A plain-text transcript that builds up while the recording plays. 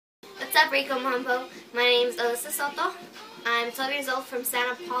What's up, Rico Mambo? My name is Alyssa Soto. I'm 12 years old from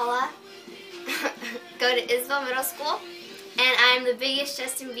Santa Paula. Go to Isabel Middle School. And I'm the biggest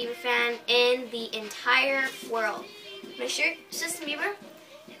Justin Bieber fan in the entire world. My shirt is Justin Bieber.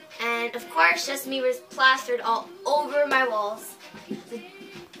 And of course, Justin Bieber's plastered all over my walls.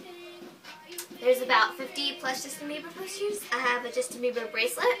 There's about 50 plus Justin Bieber posters. I have a Justin Bieber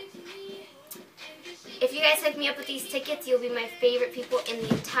bracelet. If you guys hook me up with these tickets, you'll be my favorite people in the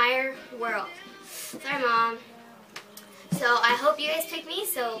entire world. Sorry, Mom. So I hope you guys pick me,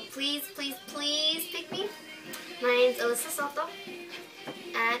 so please, please, please pick me. My name's Alyssa Soto.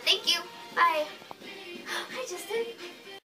 Thank you. Bye. Hi, Justin.